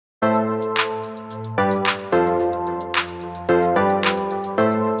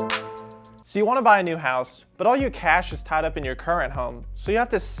So you want to buy a new house, but all your cash is tied up in your current home, so you have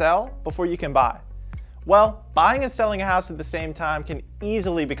to sell before you can buy. Well, buying and selling a house at the same time can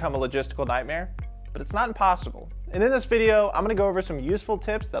easily become a logistical nightmare, but it's not impossible. And in this video, I'm going to go over some useful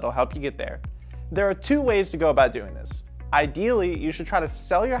tips that'll help you get there. There are two ways to go about doing this. Ideally, you should try to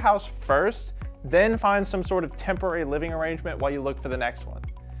sell your house first, then find some sort of temporary living arrangement while you look for the next one.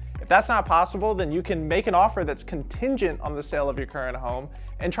 If that's not possible, then you can make an offer that's contingent on the sale of your current home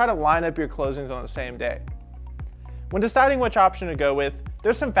and try to line up your closings on the same day. When deciding which option to go with,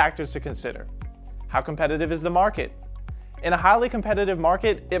 there's some factors to consider. How competitive is the market? In a highly competitive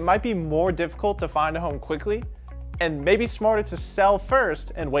market, it might be more difficult to find a home quickly and maybe smarter to sell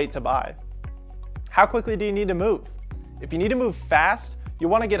first and wait to buy. How quickly do you need to move? If you need to move fast, you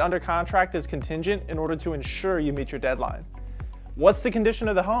want to get under contract as contingent in order to ensure you meet your deadline. What's the condition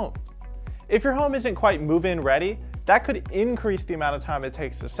of the home? If your home isn't quite move-in ready, that could increase the amount of time it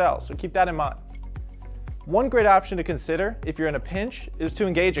takes to sell, so keep that in mind. One great option to consider if you're in a pinch is to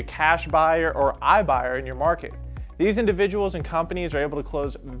engage a cash buyer or iBuyer in your market. These individuals and companies are able to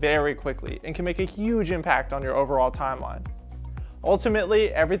close very quickly and can make a huge impact on your overall timeline.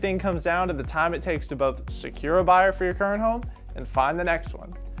 Ultimately, everything comes down to the time it takes to both secure a buyer for your current home and find the next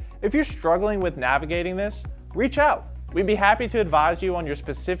one. If you're struggling with navigating this, reach out. We'd be happy to advise you on your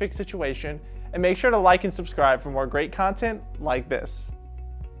specific situation, and make sure to like and subscribe for more great content like this.